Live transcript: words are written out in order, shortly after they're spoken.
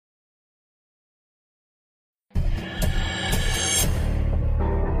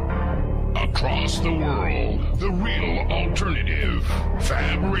across the world. The real alternative.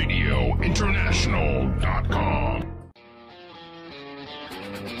 FabRadioInternational.com.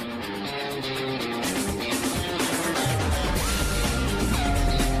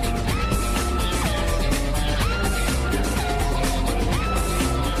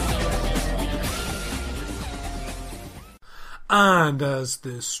 And as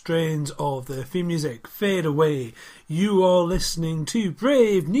the strains of the theme music fade away, you are listening to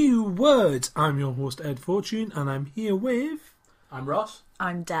Brave New Words. I'm your host, Ed Fortune, and I'm here with... I'm Ross.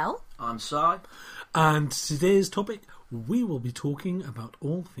 I'm Del. I'm Si. And today's topic, we will be talking about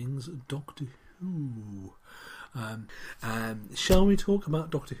all things Doctor Who. Shall we talk about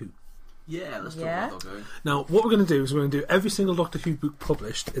Doctor Who? Yeah, let's talk about Doctor Who. Now, what we're going to do is we're going to do every single Doctor Who book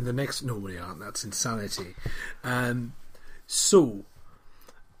published in the next... No, we aren't. That's insanity. So,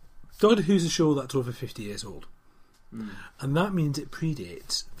 Doctor Who's a show that's over 50 years old. And that means it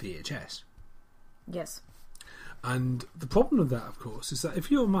predates VHS. Yes. And the problem with that, of course, is that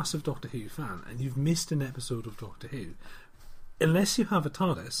if you're a massive Doctor Who fan and you've missed an episode of Doctor Who, unless you have a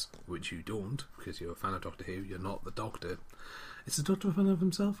TARDIS, which you don't, because you're a fan of Doctor Who, you're not the Doctor. Is the Doctor a fan of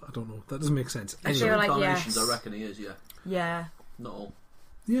himself? I don't know. That doesn't make sense. I feel like yes. I reckon he is, yeah. Yeah. Not all.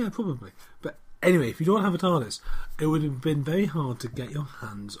 Yeah, probably. But anyway, if you don't have a TARDIS, it would have been very hard to get your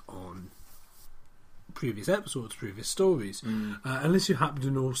hands on previous episodes, previous stories, unless you happen to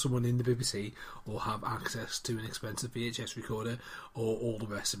know someone in the BBC or have access to an expensive VHS recorder or all the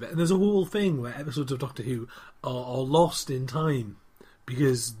rest of it. And there's a whole thing where episodes of Doctor Who are lost in time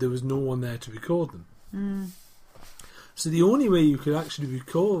because there was no one there to record them. So the only way you could actually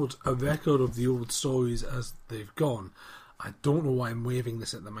record a record of the old stories as they've gone, I don't know why I'm waving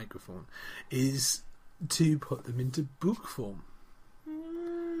this at the microphone, is to put them into book form.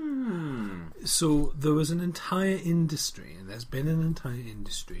 So there was an entire industry, and there's been an entire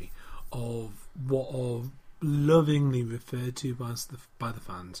industry of what are lovingly referred to by the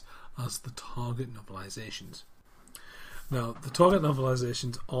fans as the target novelizations. Now, the target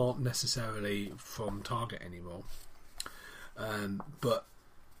novelizations aren't necessarily from Target anymore, but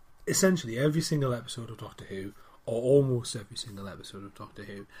essentially every single episode of Doctor Who, or almost every single episode of Doctor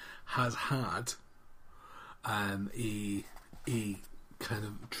Who, has had a kind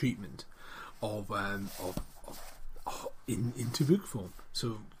of treatment of into book form.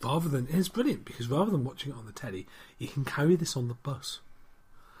 So rather than, it's brilliant because rather than watching it on the telly, you can carry this on the bus.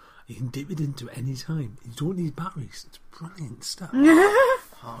 You can dip it into at any time. You don't need batteries. It's brilliant stuff.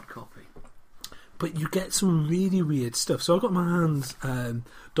 Hard copy. But you get some really weird stuff. So I've got in my hands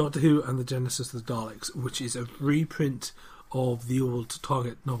Doctor Who and the Genesis of the Daleks, which is a reprint of the old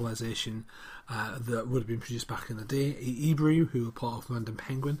Target novelisation that would have been produced back in the day. Ebrew, who are part of London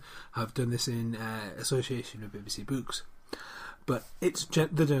Penguin, have done this in association with BBC Books. But it's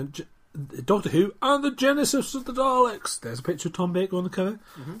Doctor Who and the Genesis of the Daleks. There's a picture of Tom Baker on the cover.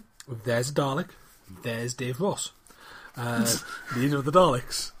 There's a Dalek. There's Dave Ross, leader of the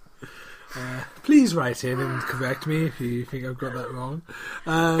Daleks. Please write in and correct me if you think I've got that wrong.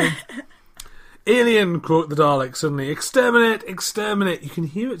 Alien, quote the Dalek suddenly. Exterminate, exterminate. You can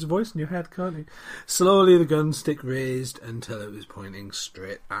hear its voice in your head, can't you? Slowly the gun stick raised until it was pointing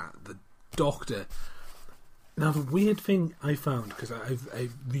straight at the Doctor. Now the weird thing I found, because I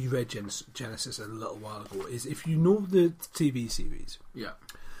reread Genesis a little while ago, is if you know the TV series,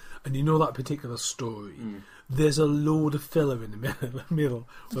 and you know that particular story, there's a load of filler in the middle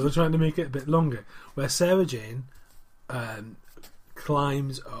where they're trying to make it a bit longer, where Sarah Jane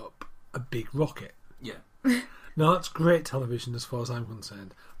climbs up a big rocket. Now that's great television as far as I'm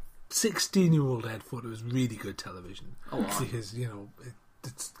concerned. 16-year-old Ed thought it was really good television because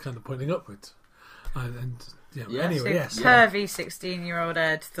it's kind of pointing upwards, and anyway, yes. Pervy 16-year-old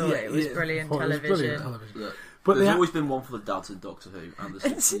Ed thought it was brilliant television. It was brilliant television. Yeah. But there's always been one for the dads in Doctor Who and the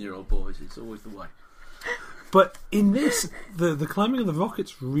 16-year-old boys. It's always the way. But in this, the climbing of the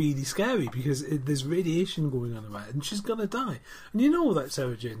rocket's really scary because there's radiation going on around, and she's gonna die. And you know that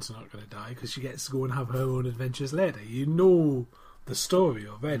Sarah Jane's not gonna die because she gets to go and have her own adventures later. You know the story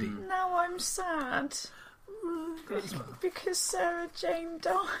already. Now I'm sad because Sarah Jane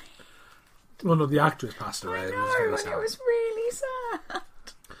died. Well, no, the actress passed away. I know, and it was really sad.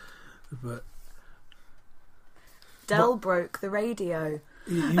 But Del broke the radio.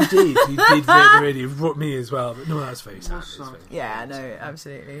 You did break the radio. You brought me as well. But no, that's very sad. Yeah, no,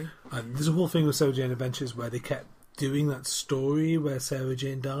 absolutely. And there's a whole thing with Sarah Jane Adventures where they kept doing that story where Sarah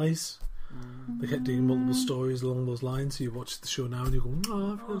Jane dies. They kept doing multiple stories along those lines. So you watch the show now and you go,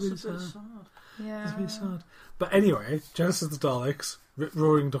 "Oh, I feel really sad." Yeah, it's really sad. But anyway, Genesis of the Daleks,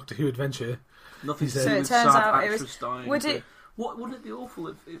 rip-roaring Doctor Who adventure. Nothing so to do it with turns sad out it actress was. dying. Would it? What wouldn't it be awful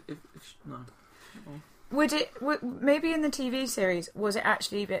if no? Maybe in the TV series, was it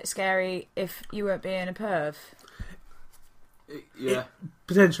actually a bit scary if you weren't being a perv? Yeah.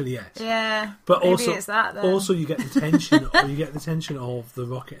 Potentially, yes. Yeah, but maybe also, it's that then. Also, you get the tension, or you get the tension of the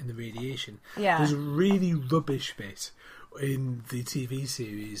rocket and the radiation. Yeah. There's a really rubbish bit in the TV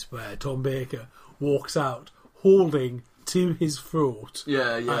series where Tom Baker walks out holding to his throat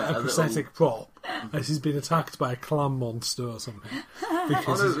a prosthetic prop as he's been attacked by a clam monster or something.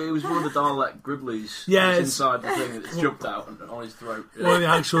 Because it was one of the Dalek Gribblies. Yeah, inside the thing that's jumped out on his throat. Yeah. one of the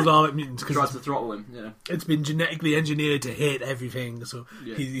actual Dalek mutants Tried to throttle him. Yeah, it's been genetically engineered to hit everything. So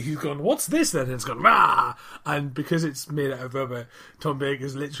Yeah. he's gone, "What's this then?" And it's gone, "Rah!" And because it's made out of rubber, Tom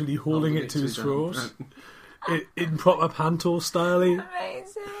Baker's literally holding it to his throat in proper Panto style.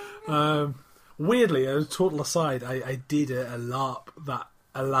 Amazing. Weirdly, as a total aside, I did a LARP that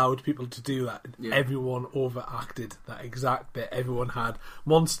allowed people to do that. Yeah. Everyone overacted that exact bit. Everyone had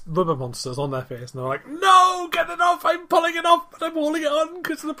rubber monsters on their face, and they're like, "No, get it off! I'm pulling it off, but I'm holding it on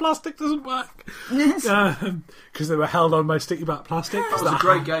because the plastic doesn't work." Because they were held on by sticky back plastic. That was a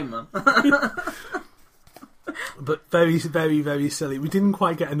great game, man. But very, very, very silly. We didn't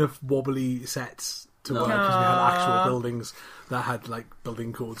quite get enough wobbly sets to work because we had actual buildings that had like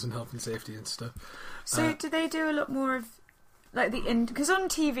building codes and health and safety and stuff. So do they do a lot more of like because on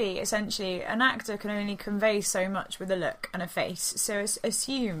TV essentially an actor can only convey so much with a look and a face, so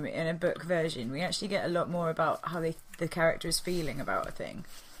assume in a book version we actually get a lot more about how the character is feeling about a thing.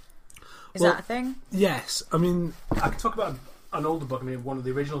 Is that a thing? Yes, I mean I could talk about an older book. I mean, one of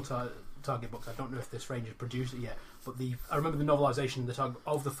the original Target books. I don't know if this range has produced it yet, but I remember the novelisation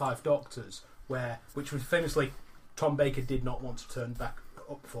of the Five Doctors, which was famously Tom Baker did not want to turn back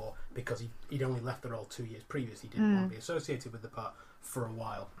up for because he'd only left the role 2 years previous. He didn't want to be associated with the part for a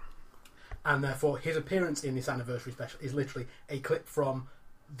while, and therefore his appearance in this anniversary special is literally a clip from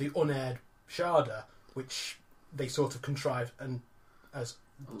the unaired Sharda, which they sort of contrived, and as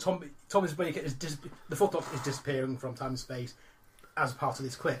Thomas Baker the Fourth Doctor is disappearing from time and space as part of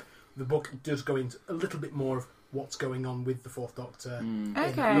this clip. The book does go into a little bit more of what's going on with the Fourth Doctor.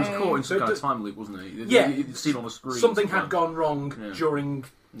 Okay. He was caught in some kind of time loop, wasn't he? Yeah. You'd seen on the screen. Something had gone wrong during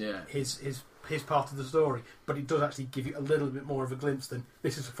his his part of the story, but it does actually give you a little bit more of a glimpse than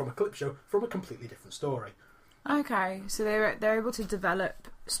this is from a clip show from a completely different story. Okay, so they're able to develop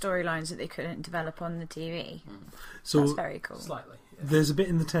storylines that they couldn't develop on the TV. So that's very cool. Slightly. Yeah. There's a bit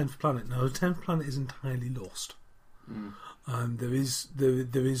in the 10th Planet. Now, the 10th Planet is entirely lost. There is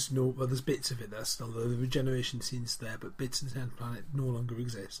no... Well, there's bits of it there still. The regeneration scene's there, but bits of the 10th Planet no longer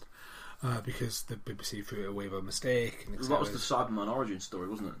exist. Because the BBC threw it away by mistake. And that was the Cyberman origin story,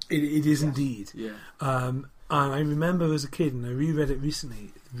 wasn't it? It is indeed. Yeah. And I remember as a kid, and I reread it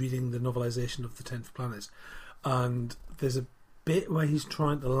recently, reading the novelisation of the 10th Planet, and there's a bit where he's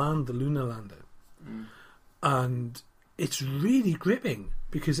trying to land the lunar lander. And it's really gripping,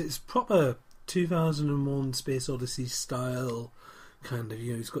 because it's proper 2001 Space Odyssey style kind of,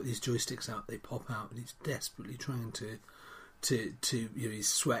 he's got these joysticks out, they pop out, and he's desperately trying to he's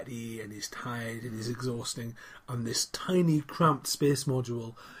sweaty and he's tired and he's exhausting, and this tiny cramped space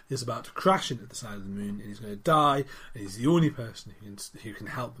module is about to crash into the side of the moon, and he's going to die, and he's the only person who can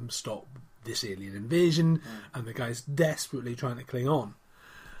help him stop this alien invasion, and the guy's desperately trying to cling on.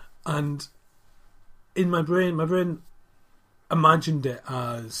 And in my brain imagined it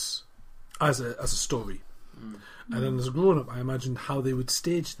as a story, and then as a grown up I imagined how they would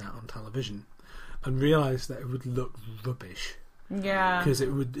stage that on television, and realised that it would look rubbish. Yeah. Because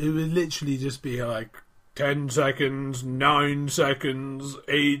it would literally just be like 10 seconds, 9 seconds,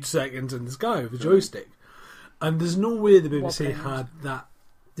 8 seconds, and this guy with a joystick. And there's no way the BBC had that,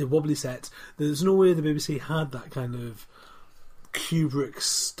 the wobbly sets, there's no way the BBC had that kind of Kubrick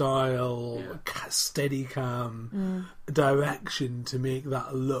style, steady cam direction to make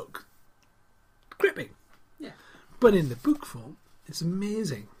that look gripping. Yeah. But in the book form, it's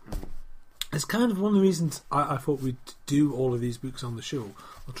amazing. It's kind of one of the reasons I thought we'd do all of these books on the show,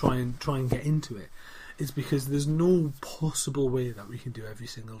 or try and get into it, is because there's no possible way that we can do every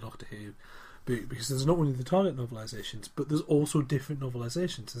single Doctor Who book, because there's not only the Target novelisations, but there's also different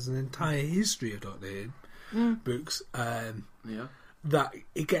novelisations. There's an entire history of Doctor Who books that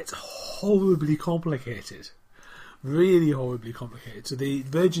it gets horribly complicated, really horribly complicated. So the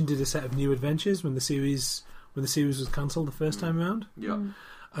Virgin did a set of New Adventures when the series was cancelled the first time around. Yeah.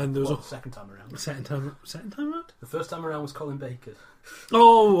 And there was the second time around. Second time around? The first time around was Colin Baker.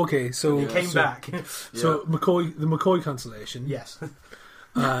 Oh, okay. So he came back. So the McCoy cancellation. Yes.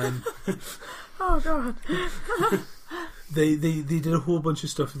 Oh god. They did a whole bunch of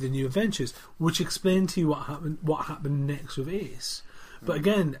stuff with the New Adventures, which explained to you what happened next with Ace, But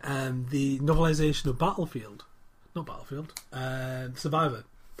again, the novelisation of Survivor,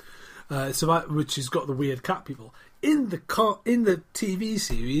 which has got the weird cat people in the TV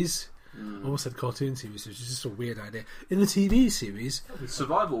series. I almost said cartoon series, which is just a weird idea. In the TV series,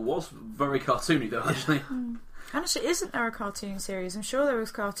 Survival was very cartoony, though. Actually, And actually, isn't there a cartoon series? I'm sure there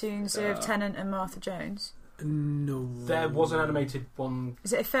was cartoons of Tennant and Martha Jones. no, There was an animated one.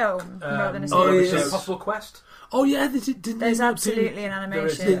 Is it a film rather than a oh, series? yes. Impossible Quest. Oh yeah, they did. Didn't There's they not absolutely an There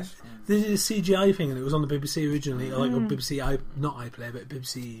is, animation. yes. They did a CGI thing, and it was on the BBC originally, like on BBC not iPlayer, but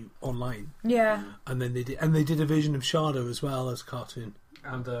BBC Online. Yeah. And then they did a version of Shardo as well as a cartoon.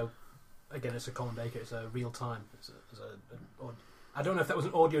 And again, it's a Colin Baker. It's a real time. I don't know if that was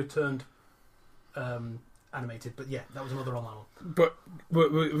an audio turned animated, but yeah, that was another online one. But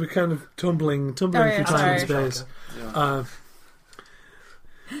we're kind of tumbling through yeah, time and sorry. space. yeah.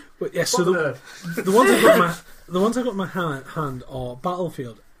 But yeah, so What the ones I got in my hand are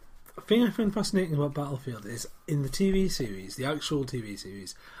Battlefield. The thing I find fascinating about Battlefield is in the TV series, the actual TV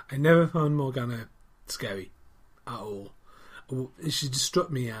series, I never found Morgana scary at all. She just struck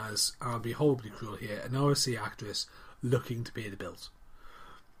me as, I'll be horribly cruel here, an RSC actress looking to pay the bills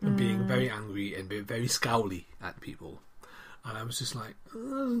and being very angry and being very scowly at people. And I was just like, oh,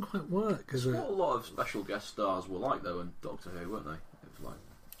 that doesn't quite work. That's what a lot of special guest stars were like, though, in Doctor Who, weren't they?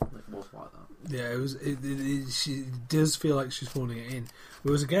 It was like that. Yeah, it was. She does feel like she's phoning it in.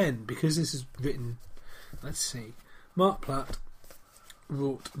 Whereas again, because this is written, let's see, Mark Platt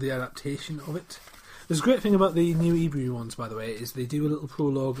wrote the adaptation of it. There's a great thing about the new Hebrew ones, by the way, is they do a little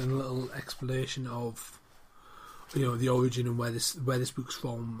prologue and a little explanation of, the origin and where this book's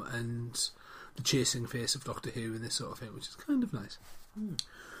from and the chasing face of Doctor Who and this sort of thing, which is kind of nice.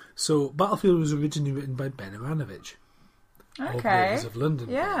 So Battlefield was originally written by Ben Aranovich. Of Okay. Rivers of London.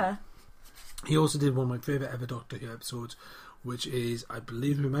 Yeah. He also did one of my favourite ever Doctor Who episodes, which is, I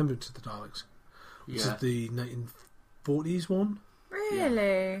believe, Remembrance of the Daleks, which is the 1940s one.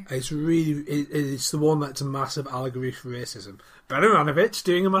 Really? It's really, it's the one that's a massive allegory for racism. Ben Aranovich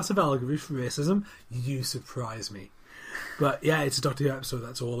doing a massive allegory for racism, you surprise me. But yeah, it's a Doctor Who episode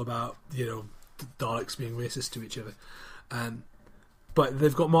that's all about, the Daleks being racist to each other. But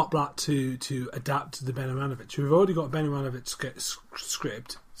they've got Mark Blatt to adapt the Ben Aranovich. We've already got a Ben Aranovich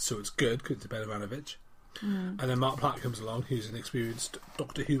script, so it's good because it's Ben Aranovich. And then Mark Platt comes along, who's an experienced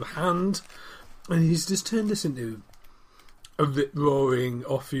Doctor Who hand, and he's just turned this into a rip-roaring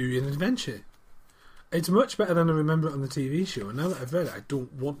Arthurian adventure. It's much better than I remember it on the TV show, and now that I've read it, I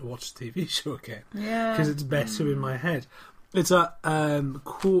don't want to watch the TV show again Yeah. because it's better in my head. It's a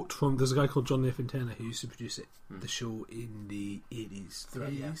quote from, there's a guy called John Nathan Turner who used to produce the show in the 80s. The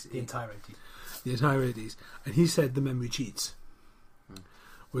entire 80s. The entire 80s. And he said the memory cheats.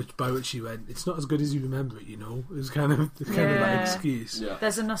 By which he went, it's not as good as you remember it, It was kind of that Yeah. excuse. Yeah.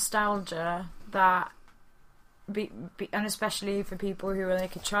 There's a nostalgia that, and especially for people who were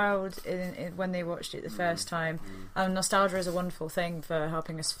like a child when they watched it the first time, nostalgia is a wonderful thing for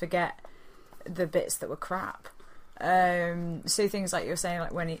helping us forget the bits that were crap. So things like you're saying,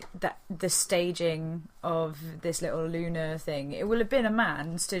 like when the staging of this little lunar thing, it will have been a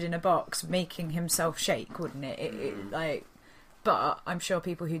man stood in a box making himself shake, wouldn't it? But I'm sure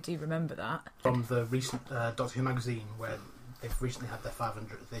people who do remember that. From the recent Doctor Who magazine, where they've recently had their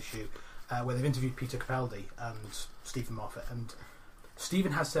 500th issue, where they've interviewed Peter Capaldi and Stephen Moffat, and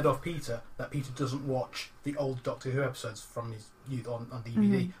Stephen has said of Peter that Peter doesn't watch the old Doctor Who episodes from his youth on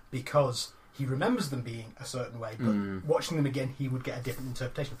DVD because he remembers them being a certain way, but watching them again he would get a different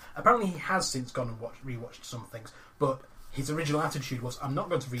interpretation. Apparently he has since gone and rewatched some things, but his original attitude was, I'm not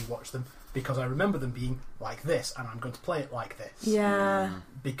going to rewatch them because I remember them being like this and I'm going to play it like this. Yeah.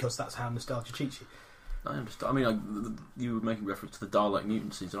 Because that's how nostalgia cheats you. I understand. I mean, you were making reference to the Dalek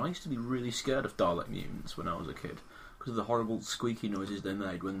mutant scenes, and I used to be really scared of Dalek mutants when I was a kid because of the horrible squeaky noises they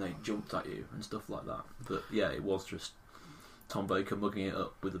made when they jumped at you and stuff like that. But yeah, it was just Tom Baker mugging it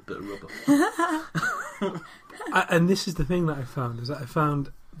up with a bit of rubber. And this is the thing that I found, is that if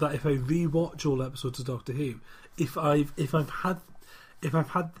I rewatch all episodes of Doctor Who, if I've had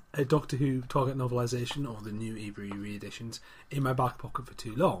a Doctor Who target novelisation or the new Hebrew re-editions in my back pocket for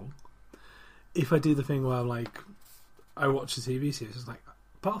too long, if I do the thing where I watch the TV series, it's like,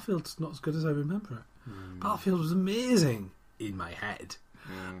 Battlefield's not as good as I remember it. Battlefield was amazing in my head.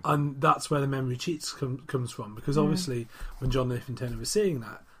 And that's where the memory cheats comes from, because obviously when John Nathan Turner was saying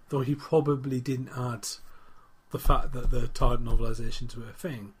that, though he probably didn't add the fact that the target novelisations were a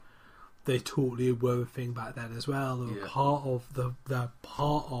thing, they totally were a thing back then as well. They were part of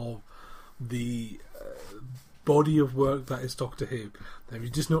the body of work that is Doctor Who. Now, you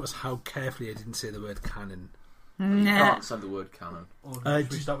just notice how carefully I didn't say the word canon You can't say the word canon. Or Uh,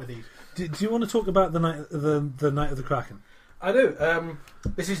 should we start with these? Do you want to talk about the Night of the Kraken? I do.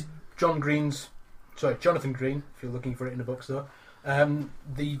 This is Jonathan Green, if you're looking for it in a bookstore.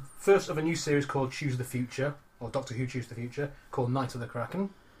 The first of a new series called Choose the Future, or Doctor Who Choose the Future, called Night of the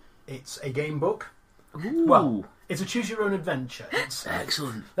Kraken. It's a game book. Ooh. Well, it's a choose your own adventure. It's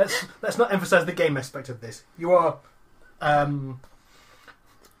Excellent. Let's not emphasise the game aspect of this. You are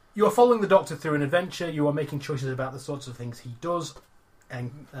following the Doctor through an adventure. You are making choices about the sorts of things he does,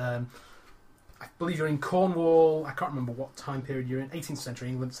 and I believe you're in Cornwall. I can't remember what time period you're in. 18th century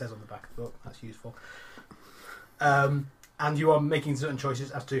England, it says on the back of the book. That's useful. And you are making certain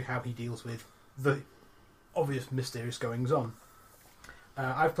choices as to how he deals with the obvious mysterious goings on.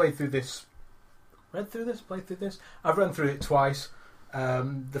 I've played through this. I've run through it twice.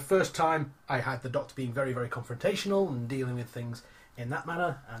 The first time I had the Doctor being very, very confrontational and dealing with things in that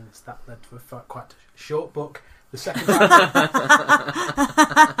manner, and that led to a quite short book. The second time,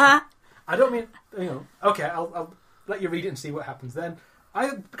 I don't mean, okay, I'll let you read it and see what happens then.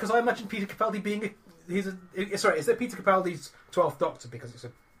 Because I imagine Peter Capaldi being is it Peter Capaldi's 12th Doctor, because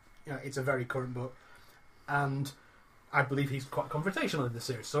it's a very current book, and I believe he's quite confrontational in the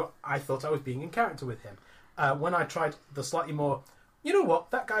series, so I thought I was being in character with him. When I tried the slightly more, you know what,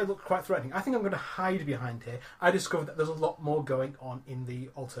 that guy looked quite threatening, I think I'm going to hide behind here, I discovered that there's a lot more going on in the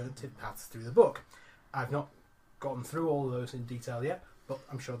alternative paths through the book. I've not gotten through all of those in detail yet, but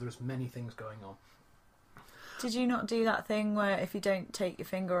I'm sure there's many things going on. Did you not do that thing where if you don't take your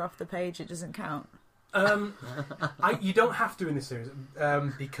finger off the page, it doesn't count? You don't have to in this series,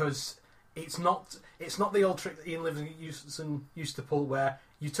 because it's not the old trick that Ian Livingstone used to pull, where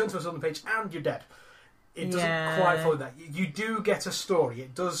you turn to a certain page and you're dead. It doesn't quite follow that. You do get a story.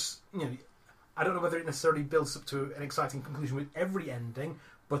 It does. I don't know whether it necessarily builds up to an exciting conclusion with every ending,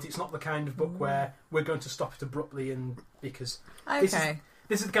 but it's not the kind of book where we're going to stop it abruptly because this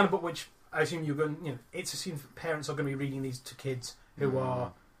is the kind of book which I assume you're going. It's assumed parents are going to be reading these to kids who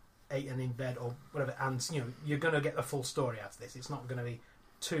are 8 and in bed or whatever, and you're going to get the full story out of this. It's not going to be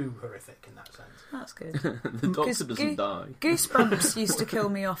too horrific in that sense. That's good. The Doctor doesn't die. Goosebumps used to kill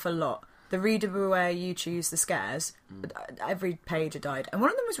me off a lot. The reader beware, you choose the scares. Every page I died, and one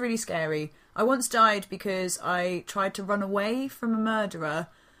of them was really scary. I once died because I tried to run away from a murderer,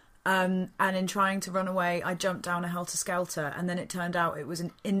 and in trying to run away, I jumped down a helter-skelter, and then it turned out it was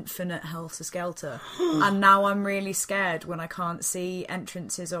an infinite helter-skelter. And now I'm really scared when I can't see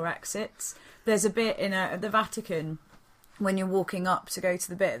entrances or exits. There's a bit in the Vatican, when you're walking up to go to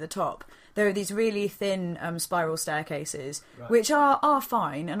the bit at the top, there are these really thin spiral staircases, which are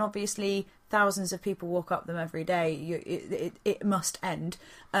fine, and obviously thousands of people walk up them every day. It must end.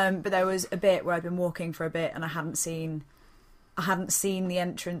 But there was a bit where I'd been walking for a bit, and I hadn't seen the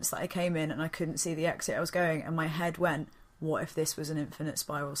entrance that I came in, and I couldn't see the exit I was going, and my head went, what if this was an infinite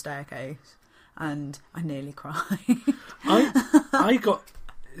spiral staircase? And I nearly cried. I got...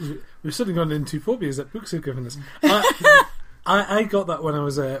 We've suddenly gone into phobias that books have given us. I got that when I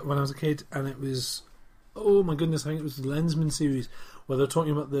was a kid, and it was, oh my goodness, I think it was the Lensman series where they're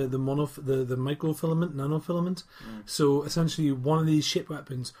talking about the microfilament, nanofilament. So essentially, one of these ship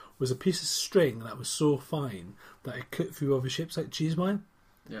weapons was a piece of string that was so fine that it cut through other ships like cheese wine.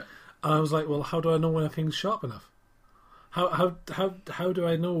 Yeah. And I was like, well, how do I know when a thing's sharp enough? How do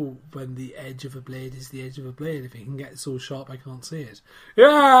I know when the edge of a blade is the edge of a blade if it can get so sharp I can't see it?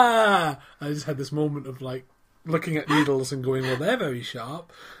 Yeah! I just had this moment of like looking at needles and going, well, they're very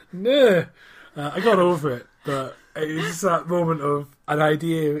sharp. No! I got over it, but it was that moment of an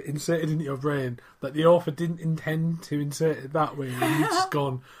idea inserted into your brain that the author didn't intend to insert it that way, and you've just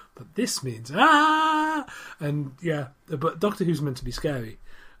gone, but this means and yeah, but Doctor Who's meant to be scary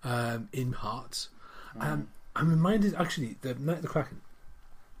in parts. I'm reminded, actually, the Night of the Kraken.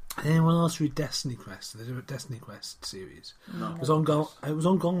 Anyone else read Destiny Quest? The Destiny Quest series. No. It was on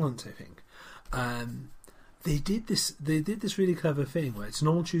Gongland, I think. They did this really clever thing where it's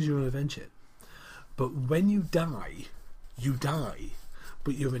normal choose your own adventure, but when you die,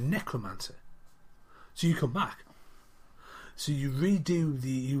 but you're a necromancer, so you come back. So you redo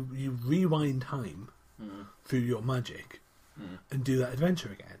you rewind time through your magic and do that adventure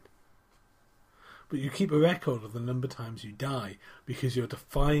again. But you keep a record of the number of times you die because you're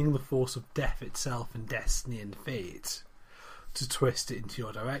defying the force of death itself and destiny and fate to twist it into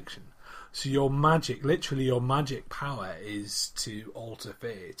your direction. So your magic, literally your magic power is to alter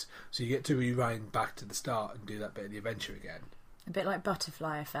fate. So you get to rewind back to the start and do that bit of the adventure again. A bit like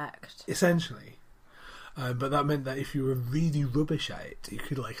Butterfly Effect. Essentially. But that meant that if you were really rubbish at it, you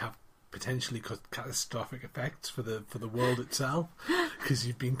could like have potentially catastrophic effects for the world itself, because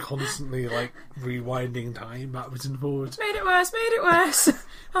you've been constantly like rewinding time backwards and forwards. Made it worse.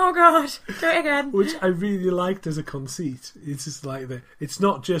 Oh god, do it again. Which I really liked as a conceit. It's just like it's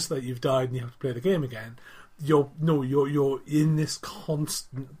not just that you've died and you have to play the game again. You're in this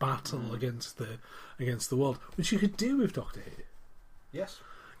constant battle against the world, which you could do with Doctor Who. Yes.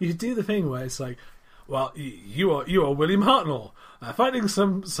 You could do the thing where it's like, well, you are William Hartnell fighting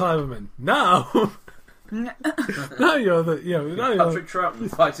some Cybermen. Now you're Patrick Troughton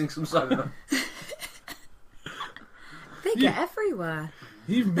fighting some Cybermen. They get everywhere.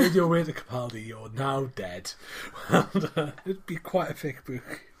 You've made your way to Capaldi. You're now dead. And, it'd be quite a thick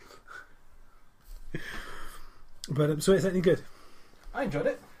book. But so it's any good I enjoyed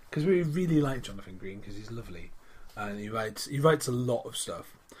it. because we really like Jonathan Green because he's lovely and he writes a lot of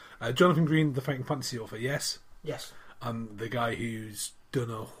stuff. Jonathan Green, the fighting fantasy author, yes, Yes. the guy who's done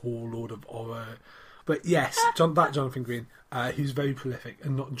a whole load of horror. But yes, Jonathan Green, who's very prolific,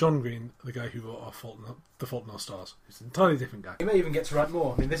 and not John Green, the guy who wrote The Fault in Our Stars. He's an entirely different guy. He may even get to write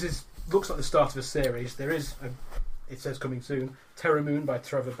more. I mean, looks like the start of a series. There is, it says coming soon, Terror Moon by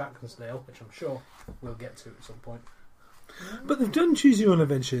Trevor Baxendale, which I'm sure we'll get to at some point. But they've done Choose Your Own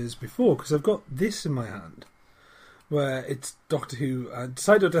Adventures before, because I've got this in my hand, where it's Doctor Who,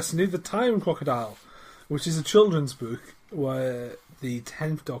 Decide Your Destiny, The Time Crocodile, which is a children's book where the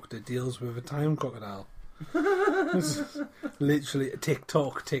 10th Doctor deals with a time crocodile. It's literally a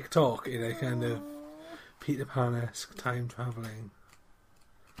tick-tock in a kind of Peter Pan-esque time-travelling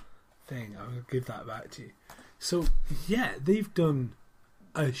thing. I'll give that back to you. So, yeah, they've done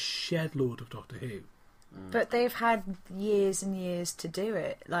a shed load of Doctor Who. But they've had years and years to do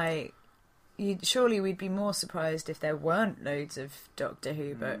it. Like, surely we'd be more surprised if there weren't loads of Doctor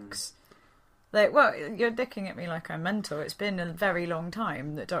Who books. Like, well, you're looking at me like I'm mental. It's been a very long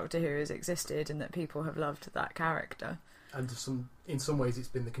time that Doctor Who has existed and that people have loved that character. And in some ways, it's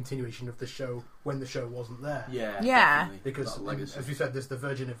been the continuation of the show when the show wasn't there. Yeah. Definitely. Because, That legacy. as we said, there's the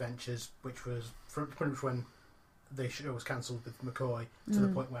Virgin Adventures, which was pretty much when the show was cancelled with McCoy, to the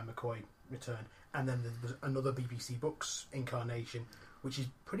point where McCoy returned. And then there was another BBC Books incarnation, which is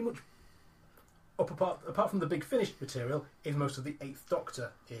pretty much, apart from the Big Finish material, is most of the 8th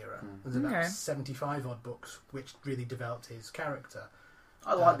Doctor era. There's about 75 odd books, which really developed his character.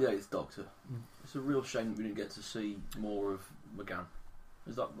 I like the 8th Doctor. It's a real shame that we didn't get to see more of McGann.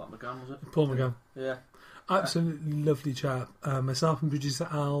 Is that McGann, was it? Paul McGann. Yeah. Absolutely lovely chap. Myself and producer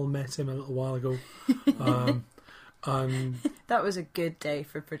Al met him a little while ago. And That was a good day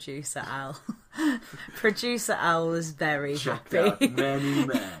for producer Al. Producer Al was very Checked happy. out many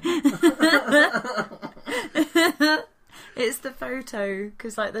men. It's the photo,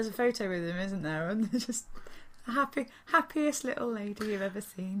 because like there's a photo with him, isn't there? And they're just happiest little lady you've ever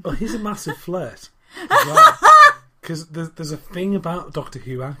seen. well, he's a massive flirt. Because there's a thing about Doctor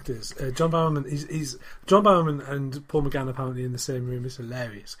Who actors. John Barrowman, John Barrowman and Paul McGann apparently in the same room. It's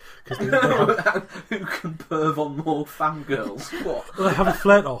hilarious because they Who can perv on more fangirls? What? they have a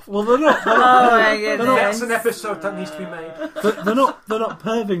flirt off. Well, they're not. Oh my goodness. That's an episode that needs to be made. They're not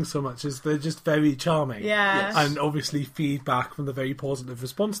perving so much as they're just very charming. Yeah. And obviously feedback from the very positive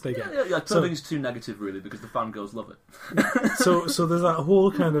response they get. Yeah, So- perving's too negative, really, because the fangirls love it. So there's that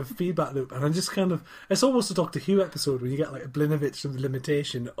whole kind of feedback loop, and I'm just kind of, it's almost a Doctor Who episode when you get like a Blinovitch and the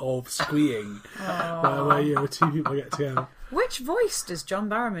limitation of squeeing, where two people get together. Which voice does John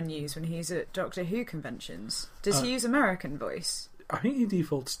Barrowman use when he's at Doctor Who conventions? Does he use American voice? I think he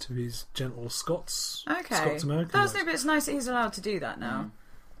defaults to his gentle Scots American. That's no, but it's nice that he's allowed to do that now.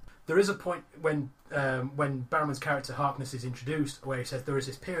 There is a point when Barrowman's character Harkness is introduced where he says there is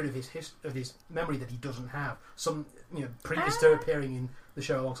this period of his memory that he doesn't have, previous to appearing in the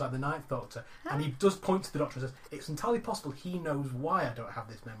show alongside the 9th Doctor, and he does point to the Doctor and says it's entirely possible he knows why I don't have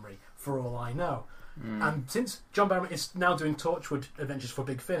this memory, for all I know. And since John Barrowman is now doing Torchwood Adventures for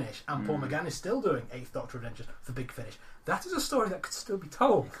Big Finish, and Paul McGann is still doing 8th Doctor Adventures for Big Finish, that is a story that could still be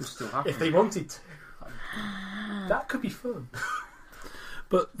told Could still happen. if they wanted to. That could be fun.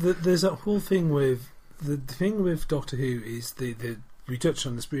 But there's that whole thing with the thing with Doctor Who is we touched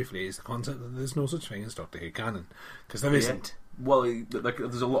on this briefly, is the concept that there's no such thing as Doctor Who canon, because there isn't. Well,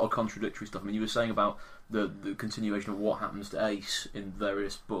 there's a lot of contradictory stuff. I mean, you were saying about the continuation of what happens to Ace in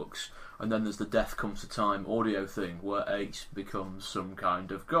various books, and then there's the Death Comes to Time audio thing where Ace becomes some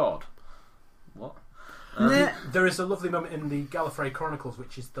kind of god. What? There is a lovely moment in the Gallifrey Chronicles,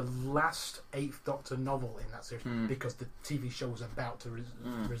 which is the last 8th Doctor novel in that series, because the TV show was about to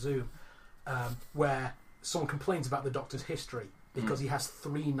resume, where someone complains about the Doctor's history because he has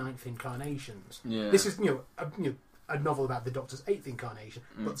 3 9th incarnations. Yeah. This is a novel about the Doctor's 8th incarnation,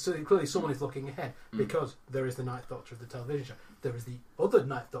 but so clearly someone is looking ahead, because there is the Ninth Doctor of the television show, there is the other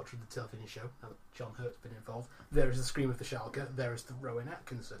Ninth Doctor of the television show, now that John Hurt's been involved, there is the Scream of the Shalka, there is the Rowan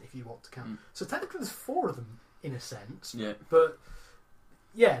Atkinson, if you want to count. So technically there's 4 of them, in a sense, but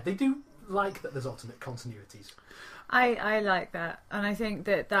yeah, they do like that there's alternate continuities. I like that, and I think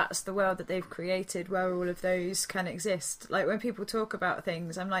that that's the world that they've created where all of those can exist. Like, when people talk about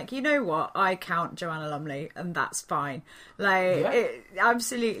things, I'm like, you know what, I count Joanna Lumley, and that's fine. Like,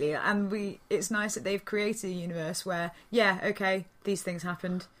 absolutely, and it's nice that they've created a universe where, okay, these things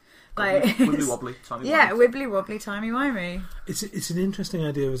happened. Like, wibbly wobbly, timey-wimey. Yeah, wibbly wobbly, timey-wimey. It's an interesting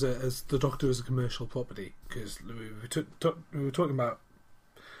idea as the Doctor as a commercial property, because we were talking about,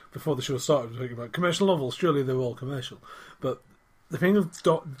 before the show started, we were talking about commercial novels. Surely they're all commercial. But the thing of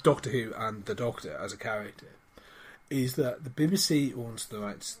Doctor Who and the Doctor as a character is that the BBC owns the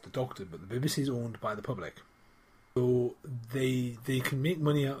rights to the Doctor, but the BBC is owned by the public. So they can make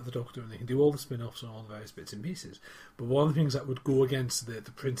money out of the Doctor, and they can do all the spin-offs and all the various bits and pieces. But one of the things that would go against the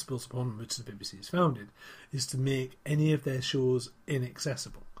principles upon which the BBC is founded is to make any of their shows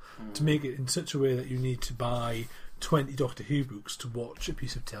inaccessible. To make it in such a way that you need to buy 20 Doctor Who books to watch a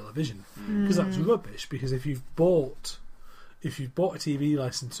piece of television, because that's rubbish. Because if you've bought a TV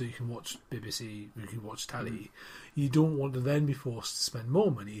license so you can watch BBC, you can watch telly, you don't want to then be forced to spend more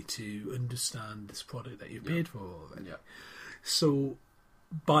money to understand this product that you've paid for already. So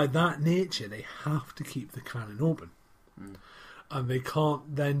by that nature, they have to keep the canon open, and they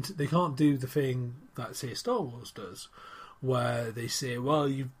can't do the thing that, say, Star Wars does, where they say,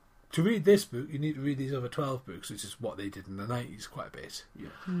 well, to read this book, you need to read these other 12 books, which is what they did in the 90s quite a bit.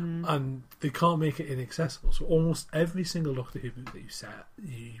 And they can't make it inaccessible. So almost every single Doctor Who book that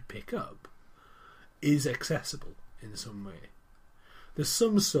you pick up is accessible in some way. There's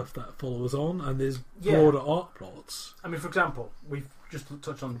some stuff that follows on, and there's broader arc plots. I mean, for example, we've just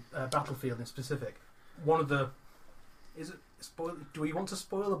touched on Battlefield in specific. One of the... do we want to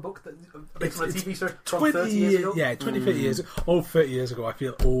spoil a book that based on a TV series from 30 years ago? Yeah, 20, 30 years ago. Oh, 30 years ago, I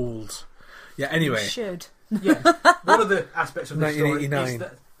feel old. Yeah, anyway. You should. Yes. One of the aspects of this story 1989. is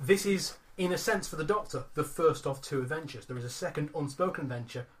that this is, in a sense, for the Doctor, the first of 2 adventures. There is a second unspoken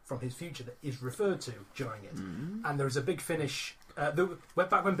adventure from his future that is referred to during it. And there is a Big Finish...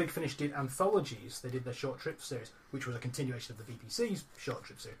 back when Big Finish did anthologies, they did their short trip series, which was a continuation of the BBC's short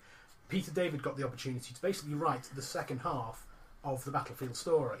trip series. Peter David got the opportunity to basically write the second half of the Battlefield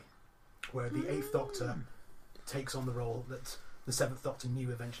story, where the 8th Doctor takes on the role that the 7th Doctor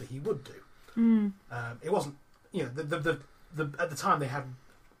knew eventually he would do. It wasn't, at the time they had,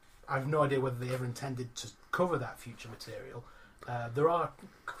 I have no idea whether they ever intended to cover that future material. There are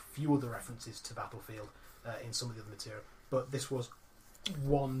a few other references to Battlefield in some of the other material, but this was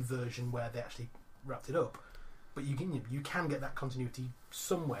one version where they actually wrapped it up. But you can get that continuity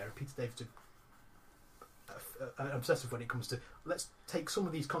somewhere. Peter David's obsessive when it comes to, let's take some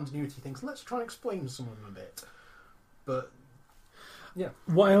of these continuity things, let's try and explain some of them a bit. But yeah,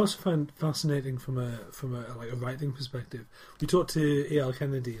 what I also find fascinating from a writing perspective, we talked to A.L.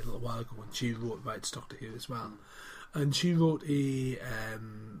 Kennedy a little while ago when she writes Doctor Who as well, and she wrote a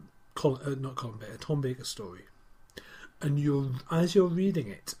Tom Baker story, and as you're reading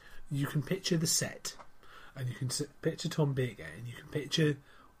it, you can picture the set. And you can picture Tom Baker, and you can picture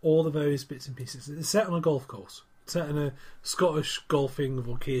all the various bits and pieces. It's set on a golf course. It's set in a Scottish golfing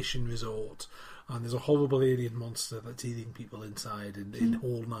vacation resort, and there's a horrible alien monster that's eating people inside in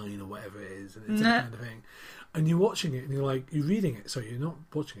Hall 9 or whatever it is, and it's that kind of thing. And you're watching it, and you're reading it. So you're not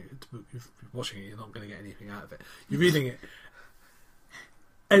watching it. It's a book. You're watching it. You're not going to get anything out of it. You're reading it.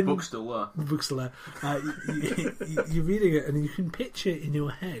 The book's still there. The book's still there. You're reading it, and you can picture in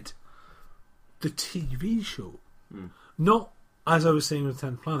your head the TV show, not, as I was saying with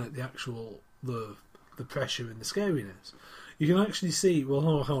 10th Planet, the actual the pressure and the scariness. You can actually see, well,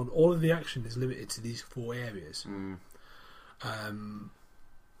 hold on, all of the action is limited to these 4 areas.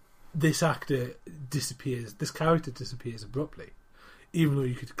 This actor disappears, this character disappears abruptly, even though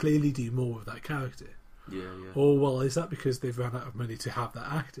you could clearly do more with that character. Yeah. Oh, well, is that because they've run out of money to have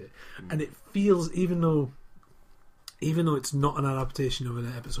that actor? And it feels, even though it's not an adaptation of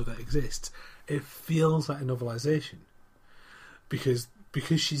an episode that exists, it feels like a novelisation, because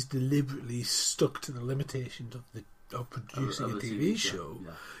she's deliberately stuck to the limitations of producing a TV show.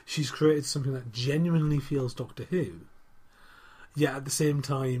 She's created something that genuinely feels Doctor Who, yet at the same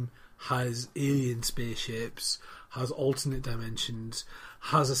time has alien spaceships, has alternate dimensions,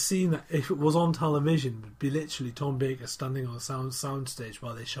 has a scene that, if it was on television, would be literally Tom Baker standing on a sound stage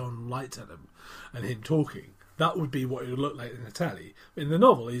while they shone lights at him and him talking. that would be what it would look like in the telly. In the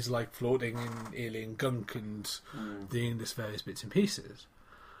novel, he's like floating in alien gunk and doing this various bits and pieces.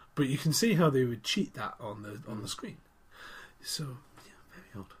 But you can see how they would cheat that on the screen. So, yeah,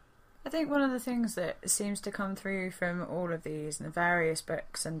 very odd. I think one of the things that seems to come through from all of these and the various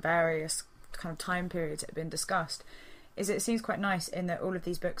books and various kind of time periods that have been discussed is it seems quite nice in that all of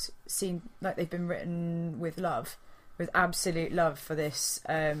these books seem like they've been written with love, with absolute love for this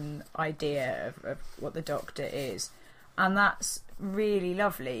idea of what the Doctor is. And that's really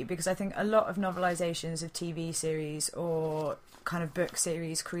lovely, because I think a lot of novelisations of TV series or kind of book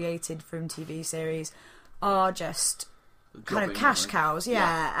series created from TV series are just kind of cash cows,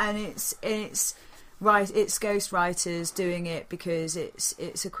 and it's right, it's ghost writers doing it because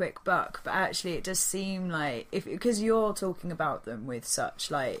it's a quick buck, but actually it does seem like because you're talking about them with such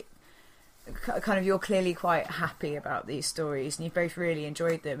like kind of, you're clearly quite happy about these stories and you've both really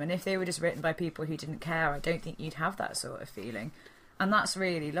enjoyed them, and if they were just written by people who didn't care, I don't think you'd have that sort of feeling, and that's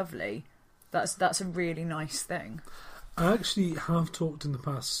really lovely. That's a really nice thing. I actually have talked in the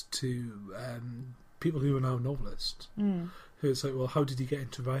past to people who are now novelists, who it's like, well, how did you get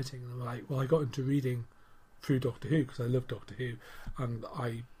into writing? And I'm like, well, I got into reading through Doctor Who because I love Doctor Who, and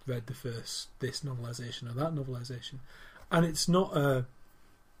I read the first this novelisation or that novelisation, and it's not a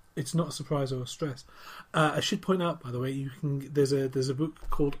surprise or a stress. I should point out, by the way, there's a book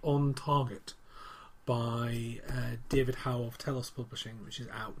called On Target by David Howe of Telos Publishing, which is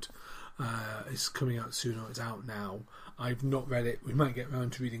out. It's coming out soon, or it's out now. I've not read it. We might get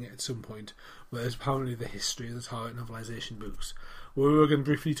around to reading it at some point. But there's apparently the history of the Target novelisation books. We were going to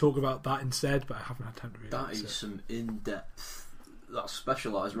briefly talk about that instead, but I haven't had time to read it. That is some in-depth. That's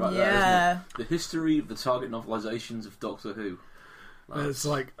specialised right there, isn't it? The history of the Target novelisations of Doctor Who. It's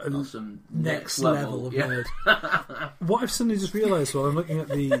like a some next level of nerd. What I've suddenly just realised while I'm looking at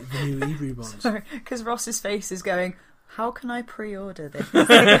the new Ebury ones. Sorry, because Ross's face is going, how can I pre-order this?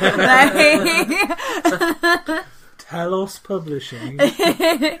 Telos Publishing.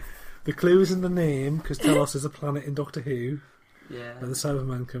 The clue's in the name, because Telos is a planet in Doctor Who. Yeah. Where the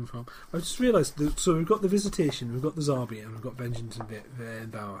Cybermen come from. I just realised, so we've got the Visitation, we've got the Zarbi, and we've got Vengeance and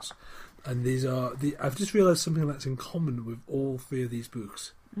Varos. And these are I've just realised something that's in common with all three of these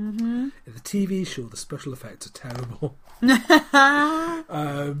books. Mm-hmm. In the TV show, the special effects are terrible. The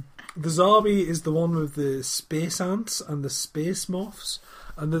Zarbi is the one with the space ants and the space moths,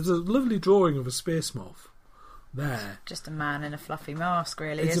 and there's a lovely drawing of a space moth there. Just a man in a fluffy mask,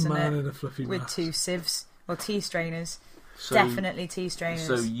 really, it's isn't it? It's a man in a fluffy with mask. With 2 sieves, or tea strainers. So, definitely tea strainers.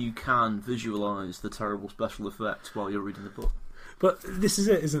 So you can visualise the terrible special effects while you're reading the book. But this is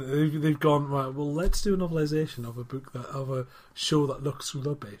it, isn't it? They've gone, right, well, let's do a novelisation of a show that looks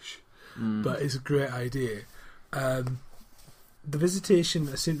rubbish, but it's a great idea. The Visitation,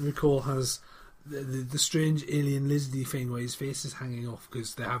 I seem to recall, has the strange alien lizardy thing where his face is hanging off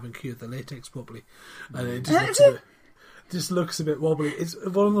because they haven't cured the latex properly, and it just looks a bit wobbly. It's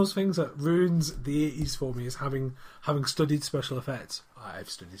one of those things that ruins the 80s for me, is having studied special effects.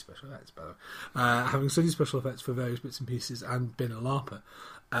 I've studied special effects, by the way. Having studied special effects for various bits and pieces and been a LARPer,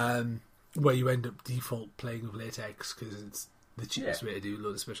 where you end up default playing with latex because it's the cheapest way to do a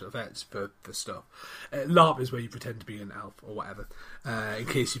load of special effects for stuff. LARP is where you pretend to be an elf or whatever, in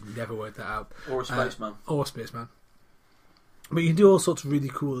case you've never worked that out. Or a spaceman. But you can do all sorts of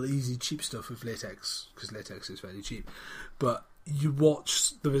really cool, easy, cheap stuff with latex, because latex is fairly cheap. But you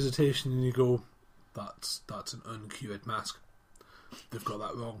watch The Visitation and you go, that's an uncured mask. They've got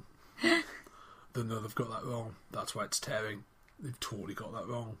that wrong. They've got that wrong. That's why it's tearing. They've totally got that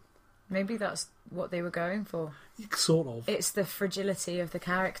wrong. Maybe that's what they were going for. Sort of. It's the fragility of the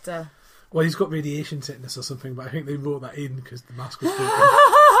character. Well, he's got radiation sickness or something, but I think they wrote that in because the mask was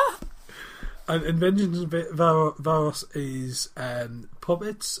broken. And Vengeance and Varos is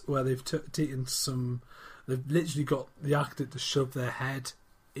puppets, where they've taken some... They've literally got the actor to shove their head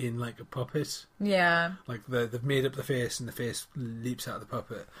in like a puppet. Yeah. Like they've made up the face and the face leaps out of the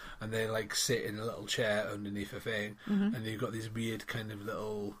puppet, and they like sit in a little chair underneath a thing, and you've got these weird kind of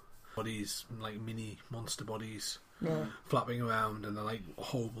little bodies, like mini monster bodies, flapping around, and they're like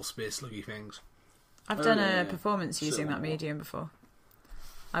horrible space sluggy things. I've done a performance using that medium before.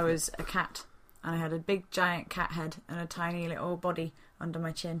 I was a cat, and I had a big giant cat head and a tiny little body under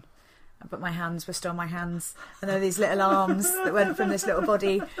my chin. But my hands were still my hands, and there were these little arms that went from this little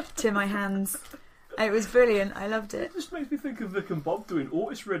body to my hands. It was brilliant. I loved it. It just makes me think of Vic and Bob doing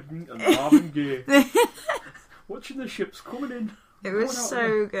Otis Redding and Marvin Gaye. Watching the ships coming in. It was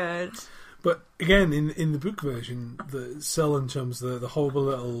so good. But again, in the book version, the Cell and Chums, the horrible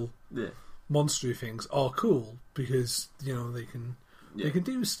little monstery things are cool because, you know, they can Yeah. They can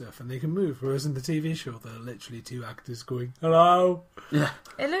do stuff and they can move. Whereas in the TV show, they're literally two actors going, "Hello." Yeah.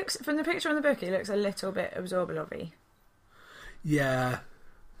 It looks, from the picture on the book, it looks a little bit Absorbalovi. Yeah.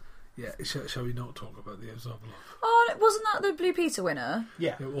 Yeah. Shall we not talk about the Absorbalov? Oh, wasn't that the Blue Peter winner?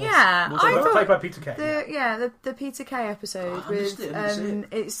 Yeah. It was. Yeah, Was I it? thought Played by Peter Kay. the Peter Kay episode Oh, I missed with it, I didn't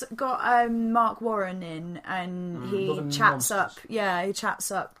see it. it's got Mark Warren in, and he Love and chats Monsters. he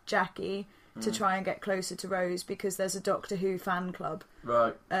chats up Jackie to try and get closer to Rose because there's a Doctor Who fan club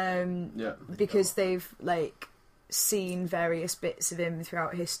Right. because they've like seen various bits of him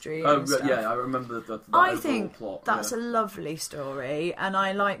throughout history. Oh, and stuff. yeah, I remember that I overall think plot. that's a lovely story, and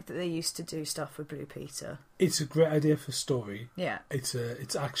I like that they used to do stuff with Blue Peter. It's a great idea for story. Yeah, It's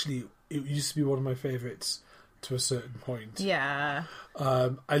actually, it used to be one of my favourites to a certain point. yeah.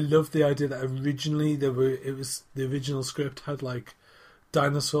 I love the idea that originally the original script had like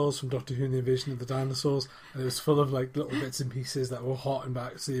dinosaurs from Doctor Who and the Invasion of the Dinosaurs, and it was full of like little bits and pieces that were harking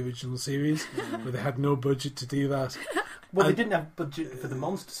back to the original series, but they had no budget to do that. Well, And- they didn't have budget for the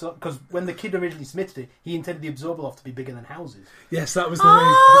monster, because when the kid originally submitted it, he intended the Absorbaloff to be bigger than houses. Yes, that was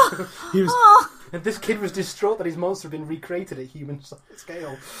the thing. He was And this kid was distraught that his monster had been recreated at human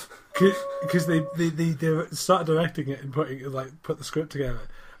scale. because they started directing it and put the script together,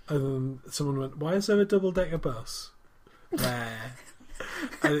 and then someone went, "Why is there a double-decker bus there?"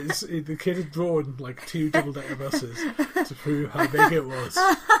 And the kid had drawn like 2 double-decker buses to prove how big it was,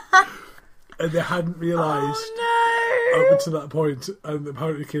 and they hadn't realised Oh up until that point. And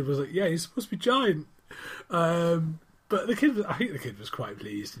apparently, the kid was like, "Yeah, he's supposed to be giant." But I think the kid was quite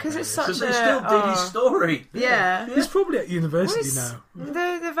pleased. because it's So such they a still did his story. yeah. He's probably at university Was now.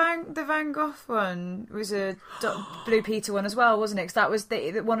 the Van Gogh one was a Blue Peter one as well, wasn't it? Because that was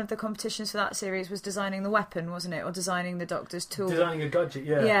one of the competitions for that series was designing the weapon, wasn't it, or designing the Doctor's tool? Designing a gadget,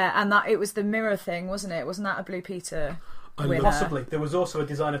 yeah. Yeah, and that it was the mirror thing, wasn't it? Wasn't that a Blue Peter I winner? love- Possibly. There was also a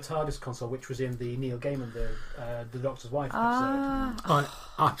design of TARDIS console, which was in the Neil Gaiman, the Doctor's Wife episode. Ah, I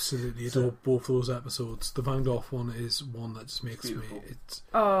absolutely adore both those episodes. The Van Gogh one is one that just makes Beautiful. me. It's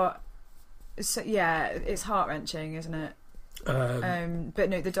oh, so, yeah, it's heart wrenching, isn't it? But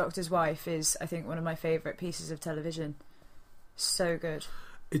no, The Doctor's Wife is, I think, one of my favourite pieces of television. So good.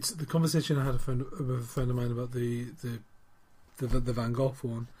 it's the conversation I had with a friend of mine about the Van Gogh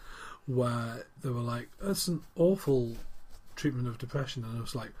one, where they were like, "That's an awful treatment of depression," and I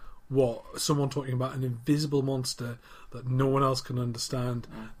was like, "What? Someone talking about an invisible monster that no one else can understand,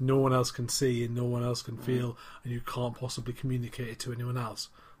 no one else can see, and no one else can feel, and you can't possibly communicate it to anyone else?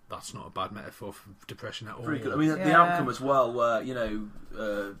 That's not a bad metaphor for depression at all." Very good. I mean, the Yeah. outcome as well, where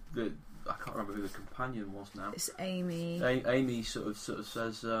I can't remember who the companion was now. It's Amy. Amy sort of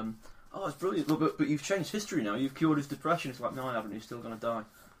says, "Oh, it's brilliant, but you've changed history now. You've cured his depression." It's like, "No, I haven't. He's still going to die."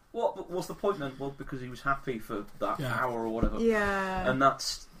 What? But what's the point then? Well, because he was happy for that Yeah. hour or whatever, Yeah. and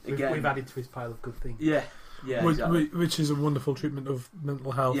that's again. We've added to his pile of good things. Yeah. Yeah. Exactly. Which is a wonderful treatment of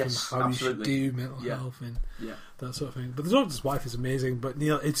mental health Yes, and how absolutely. you should do mental Yeah. health and Yeah. that sort of thing. But The Doctor's Wife is amazing, but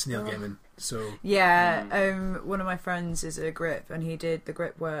it's Neil Gaiman, so Yeah, one of my friends is a grip, and he did the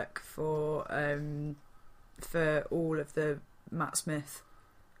grip work for all of the Matt Smith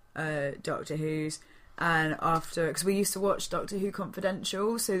Doctor Who's. And after, because we used to watch Doctor Who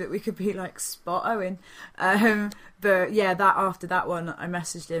Confidential so that we could be like Spot Owen. But yeah, after that one, I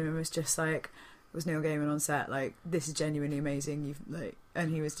messaged him and was just like, was Neil Gaiman on set? Like, this is genuinely amazing. And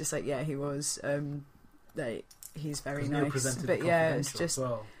he was just like, yeah, he was. He's very 'Cause Neil nice. presented But the yeah, it's Confidential just. as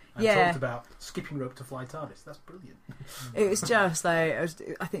well, and yeah. talked about skipping rope to fly TARDIS. That's brilliant. It was just like,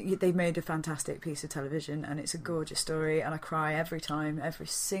 I think they made a fantastic piece of television, and it's a gorgeous story, and I cry every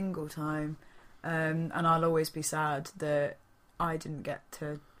single time. And I'll always be sad that I didn't get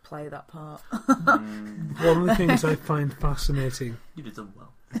to play that part. one of the things I find fascinating. You'd have done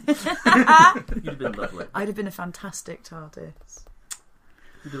well. You'd have been lovely. I'd have been a fantastic TARDIS.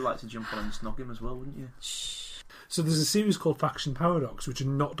 You'd have liked to jump on and snog him as well, wouldn't you? So there's a series called Faction Paradox, which are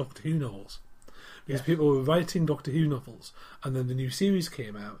not Doctor Who novels. Because people were writing Doctor Who novels, and then the new series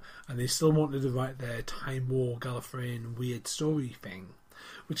came out, and they still wanted to write their Time War, Gallifreyan, weird story thing,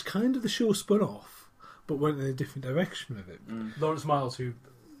 which kind of the show spun off, but went in a different direction with it. Lawrence Miles, who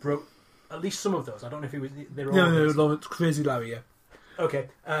wrote at least some of those. I don't know if he was. They were all No, his. Lawrence, Crazy Larry, yeah. Okay,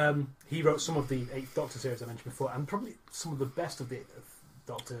 he wrote some of the 8th Doctor series I mentioned before, and probably some of the best of the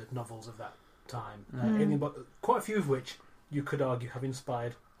Doctor novels of that time. Alien, but quite a few of which you could argue have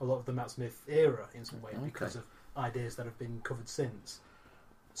inspired a lot of the Matt Smith era in some way because of ideas that have been covered since,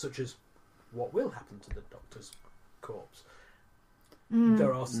 such as what will happen to the Doctor's corpse.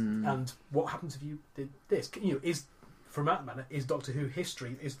 There are, and what happens if you did this? Is from that manner is Doctor Who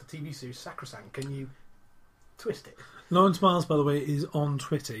history? Is the TV series sacrosanct? Can you twist it? Lawrence Miles, by the way, is on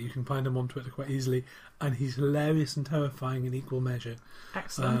Twitter. You can find him on Twitter quite easily, and he's hilarious and terrifying in equal measure.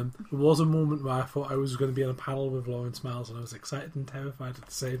 Excellent. There was a moment where I thought I was going to be on a panel with Lawrence Miles, and I was excited and terrified at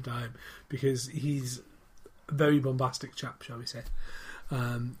the same time because he's a very bombastic chap, shall we say.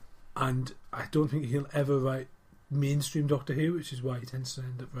 And I don't think he'll ever write mainstream Doctor Who, which is why he tends to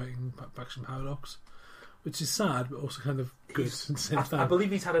end up writing Faction Paradox, which is sad, but also kind of good at the same I time.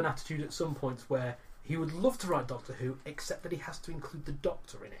 believe he's had an attitude at some points where he would love to write Doctor Who, except that he has to include the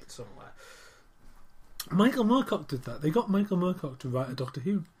Doctor in it somewhere. Michael Moorcock did that. They got Michael Moorcock to write a Doctor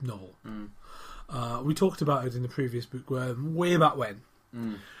Who novel. We talked about it in the previous book, way back when.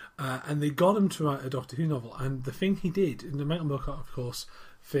 And they got him to write a Doctor Who novel. And the thing he did, and Michael Moorcock, of course,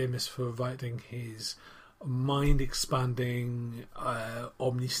 famous for writing his mind-expanding,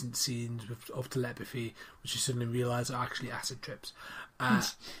 omniscient scenes of telepathy, which you suddenly realise are actually acid trips.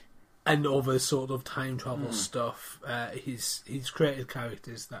 And other sort of time travel stuff. He's created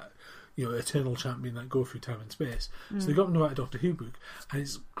characters that, Eternal Champion that go through time and space. So they got him to write a Doctor Who book, and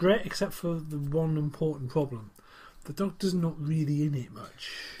it's great except for the one important problem: the Doctor's not really in it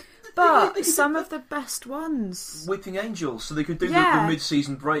much. But some of the best ones. Weeping Angels, so they could do the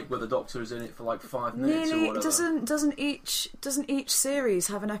mid-season break where the Doctor is in it for like 5 minutes or whatever. Doesn't each series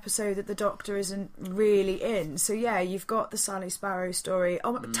have an episode that the Doctor isn't really in? So yeah, you've got the Sally Sparrow story.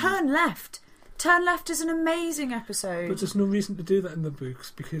 Turn Left. Turn Left is an amazing episode. But there's no reason to do that in the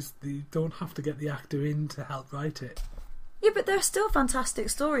books because they don't have to get the actor in to help write it. Yeah, but they're still fantastic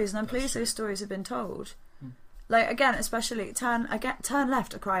stories, and I'm pleased those stories have been told. Like, again, especially Turn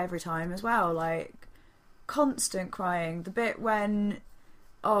Left, I cry every time as well. Like, constant crying. The bit when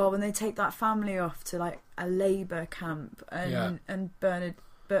they take that family off to like a labour camp, and Bernard,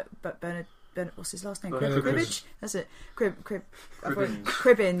 what's his last name? Cribbage. That's it.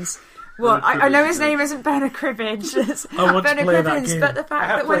 Cribbins. Well, I know his name isn't Bernard Cribbage. It's I want Bernard to play that Cribbins, game. but the fact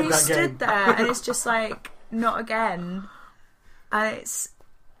that when he that stood game. there and it's just like not again, and it's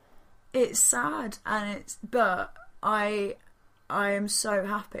sad, but I am so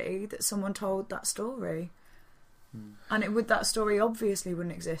happy that someone told that story, and that story obviously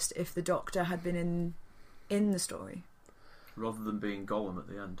wouldn't exist if the Doctor had been in the story, rather than being Gollum at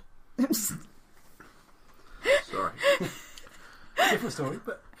the end. Sorry. Different story,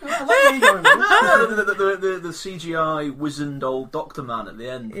 but I like where you're going with this. the CGI wizened old Doctor man at the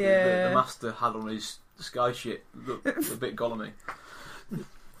end. Yeah. The Master had on his sky shit looked a bit Gollumy.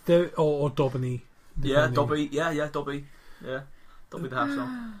 Or Dobby. Yeah, Dobby. Yeah, Dobby. Yeah, Dobby the house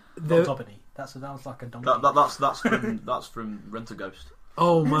on. Not Dobby. That sounds like a donkey. That's from Rent a Ghost.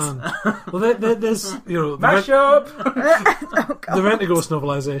 Oh man! Well, there's Mash up. the Rent a Ghost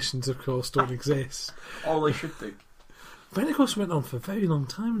novelisations, of course, don't exist. Oh, they should do. Rent a Ghost went on for a very long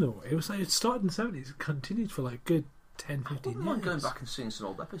time though. It started in the 70s, it continued for like good 10, 15 I wouldn't years. mind going back and seeing some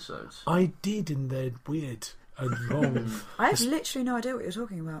old episodes. I did, and they're weird and wrong. I have literally no idea what you're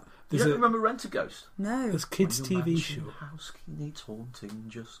talking about. You don't remember Rent a Ghost? No. There's kids' When your TV mansion show. house needs haunting,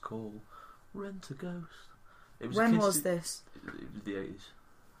 just call Rent a Ghost. It was When kids' was this? It was the 80s.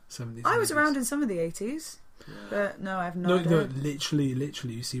 70s. I was 80s. around in some of the 80s, Yeah. but no, I have no idea. No, literally,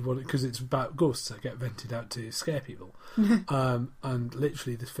 you see what because it's about ghosts that get rented out to scare people, and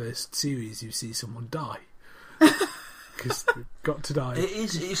literally the first series you see someone die because they've got to die.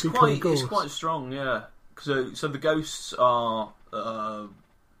 It's become quite ghosts. strong, yeah. So the ghosts are we're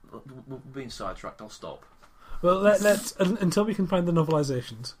being sidetracked. I'll stop. Well, let's until we can find the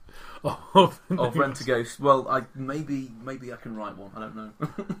novelisations of Rent a Ghost. Well, maybe I can write one. I don't know.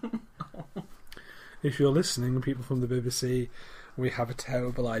 If you're listening, people from the BBC, we have a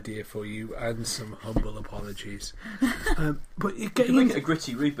terrible idea for you and some humble apologies. But you're You could getting make it a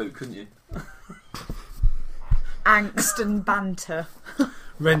gritty reboot, couldn't you? Angst and banter.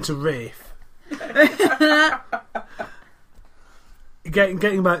 Rent a Wraith.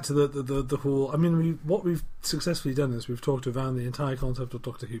 Getting back to the whole, I mean, what we've successfully done is we've talked around the entire concept of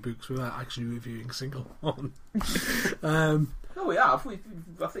Doctor Who books without actually reviewing a single one. No, we have. I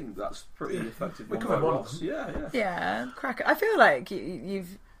think that's pretty effective. We one covered by one of Ross. them. Yeah. Yeah, cracker. I feel like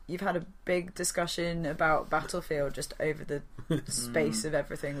you've had a big discussion about Battlefield just over the space of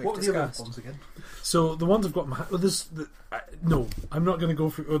everything we've What were the other discussed. ones again? So the ones I've got in my hand, no, I'm not going to go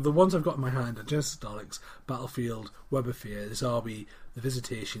through. The ones I've got in my hand are Genesis Daleks, Battlefield, Web of Fear, Zarbi, The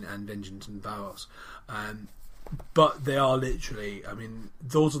Visitation, and Vengeance and Varos. But they are literally, I mean,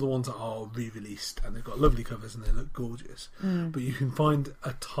 those are the ones that are re-released, and they've got lovely covers and they look gorgeous. But you can find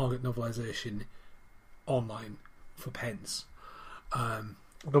a Target novelisation online for pence.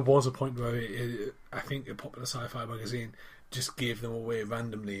 There was a point where I think a popular sci-fi magazine just gave them away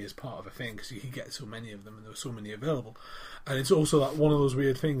randomly as part of a thing because you could get so many of them and there were so many available. And it's also like one of those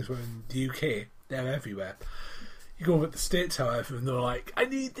weird things where in the UK they're everywhere. You go over to the States, however, and they're like, I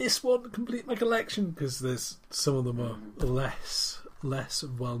need this one to complete my collection, because there's some of them are less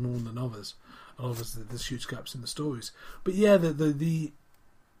well known than others, and obviously there's huge gaps in the stories. But yeah,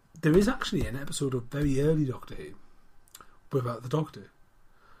 there is actually an episode of very early Doctor Who without the Doctor.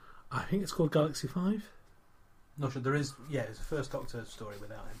 I think it's called Galaxy 5. Not sure. There is. Yeah, it's the first Doctor story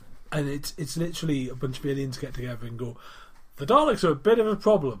without him. And it's literally a bunch of aliens get together and go, the Daleks are a bit of a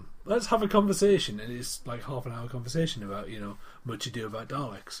problem. Let's have a conversation. And it's like half an hour conversation about, much ado about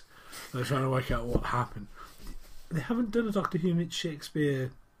Daleks. They're trying to work out what happened. They haven't done a Doctor Who meets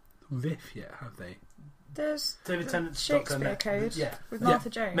Shakespeare riff yet, have they? There's David Tennant's Shakespeare Doctor Code yeah. with Martha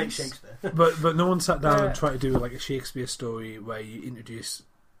Jones. Make Shakespeare. But no one sat down and tried to do like a Shakespeare story where you introduce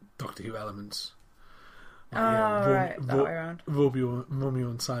Doctor Who elements. Like, right, that way around. Romeo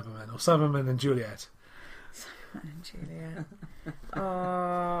and Cybermen, or Cybermen and Juliet. And Julia.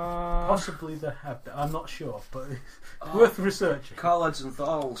 Possibly there have been. I'm not sure, but worth researching. Carlides and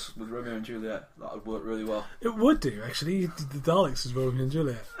Thals with Romeo and Juliet. That would work really well. It would do, actually. The Daleks is Romeo and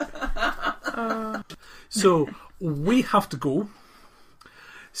Juliet. So, we have to go.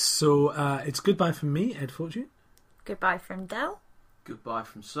 So, it's goodbye from me, Ed Fortune. Goodbye from Del. Goodbye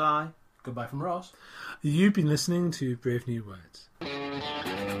from Si. Goodbye from Ross. You've been listening to Brave New Words.